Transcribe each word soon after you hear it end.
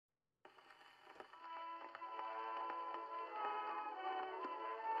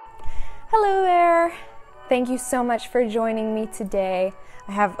Hello there! Thank you so much for joining me today.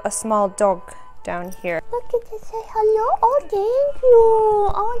 I have a small dog down here. Look at this, say hello. Oh, thank you.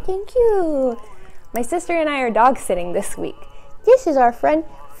 Oh, thank you. My sister and I are dog sitting this week. This is our friend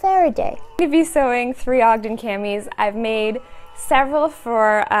Faraday. I'm going to be sewing 3 Ogden Camis. I've made several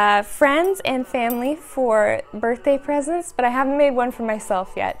for friends and family for birthday presents, but I haven't made one for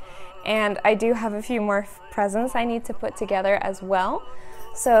myself yet. And I do have a few more presents I need to put together as well.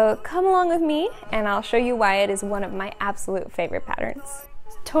 So come along with me and I'll show you why it is one of my absolute favorite patterns.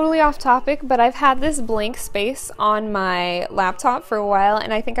 Totally off topic, but I've had this blank space on my laptop for a while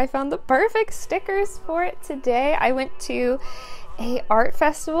and I think I found the perfect stickers for it today. I went to a art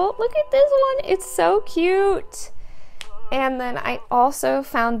festival. Look at this one, it's so cute. And then I also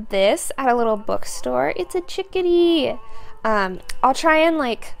found this at a little bookstore. It's a chickadee. I'll try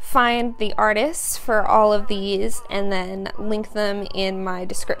and find the artists for all of these and then link them in my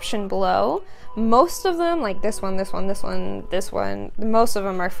description below. Most of them, like this one, most of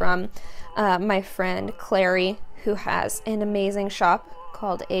them are from my friend Clary, who has an amazing shop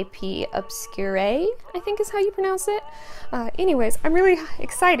called AP Obscure, I think is how you pronounce it. Anyways, I'm really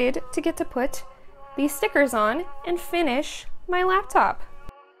excited to get to put these stickers on and finish my laptop.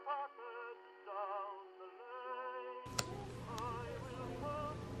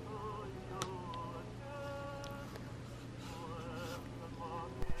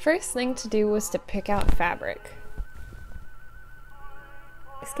 First thing to do was to pick out fabric.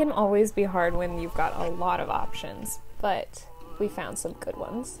 This can always be hard when you've got a lot of options, but we found some good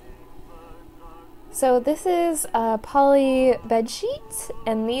ones. So this is a poly bed sheet,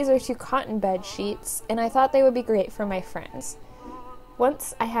 and these are 2 cotton bed sheets, and I thought they would be great for my friends.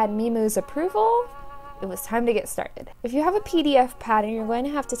 Once I had Mimu's approval, it was time to get started. If you have a PDF pattern, you're going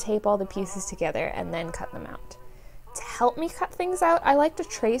to have to tape all the pieces together and then cut them out. To help me cut things out, I like to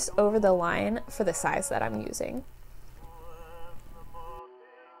trace over the line for the size that I'm using.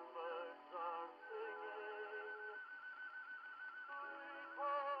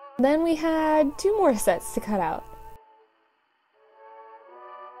 Then we had 2 more sets to cut out.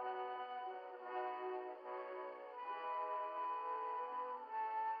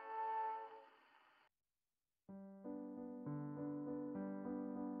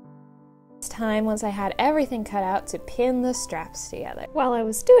 Time once I had everything cut out to pin the straps together. While I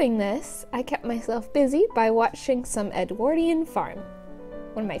was doing this, I kept myself busy by watching some Edwardian Farm,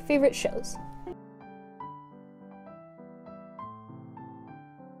 one of my favorite shows.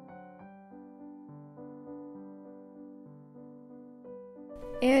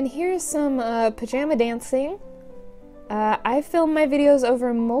 And here's some pajama dancing. I film my videos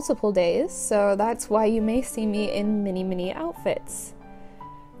over multiple days, so that's why you may see me in many outfits.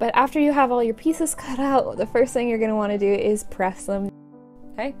 But after you have all your pieces cut out, the first thing you're going to want to do is press them.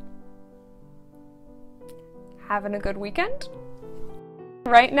 Okay? Having a good weekend?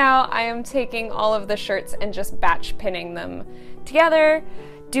 Right now I am taking all of the shirts and just batch pinning them together,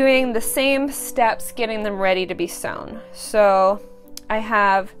 doing the same steps, getting them ready to be sewn. So I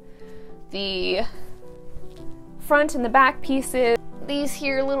have the front and the back pieces, these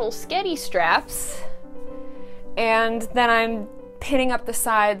here little sketty straps, and then I'm pinning up the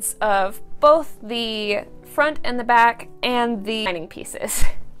sides of both the front and the back and the lining pieces.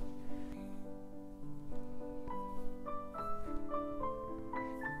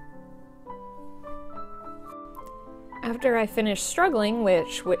 After I finished struggling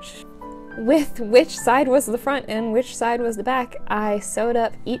with which side was the front and which side was the back, I sewed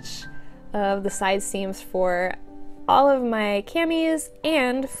up each of the side seams for all of my camis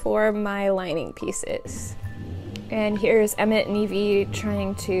and for my lining pieces. And here's Emmett and Evie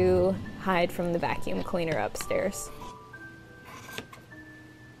trying to hide from the vacuum cleaner upstairs.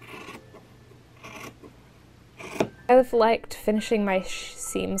 I've liked finishing my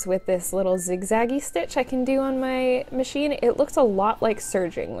seams with this little zigzaggy stitch I can do on my machine. It looks a lot like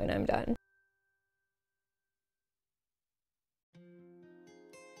serging when I'm done.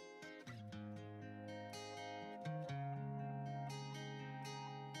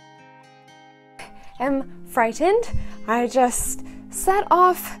 Am frightened. I just set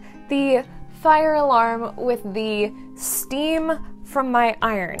off the fire alarm with the steam from my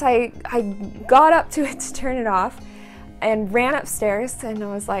iron. I got up to it to turn it off and ran upstairs and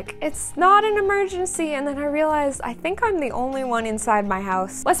I was like, it's not an emergency, and then I realized I think I'm the only one inside my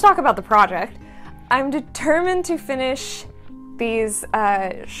house. Let's talk about the project. I'm determined to finish these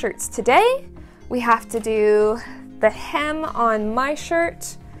shirts today. We have to do the hem on my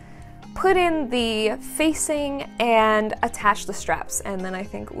shirt, put in the facing, and attach the straps, and then I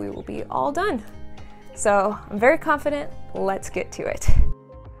think we will be all done. So I'm very confident. Let's get to it.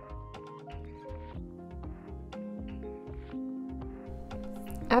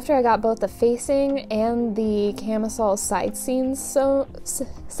 After I got both the facing and the camisole side seams sewn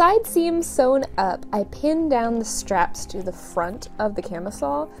up, I pinned down the straps to the front of the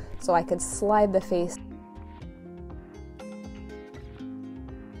camisole so I could slide the face.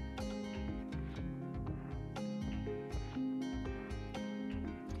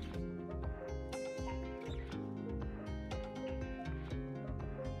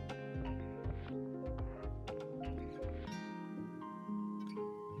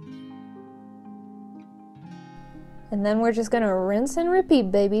 And then we're just gonna rinse and repeat,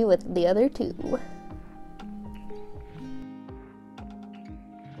 baby, with the other two.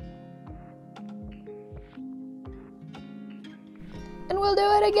 And we'll do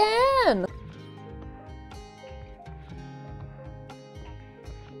it again!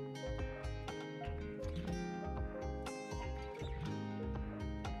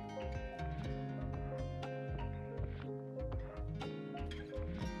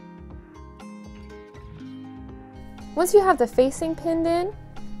 Once you have the facing pinned in,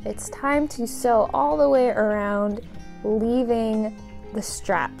 it's time to sew all the way around, leaving the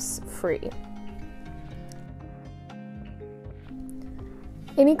straps free.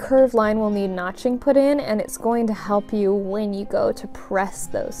 Any curved line will need notching put in, and it's going to help you when you go to press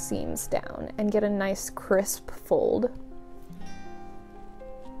those seams down and get a nice crisp fold.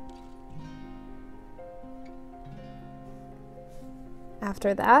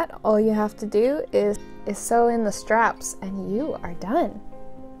 After that, all you have to do is sew in the straps and you are done.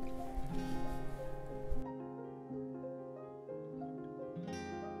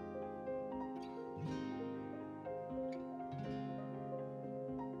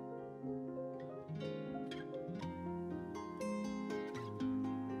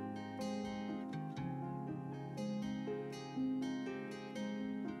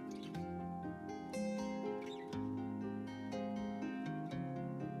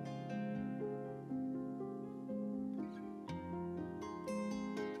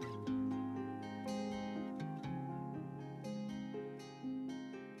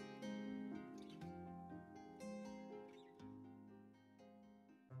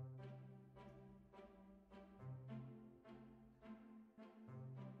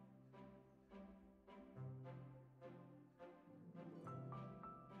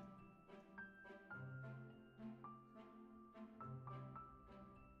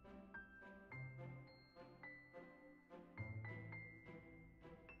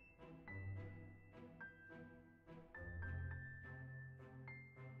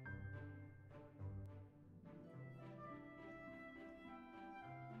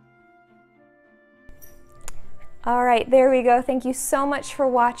 All right, there we go. Thank you so much for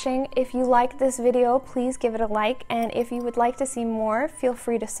watching. If you liked this video, please give it a like. And if you would like to see more, feel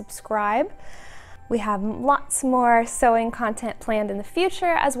free to subscribe. We have lots more sewing content planned in the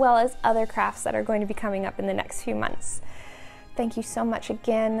future, as well as other crafts that are going to be coming up in the next few months. Thank you so much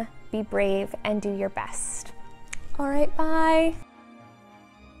again. Be brave and do your best. All right, bye.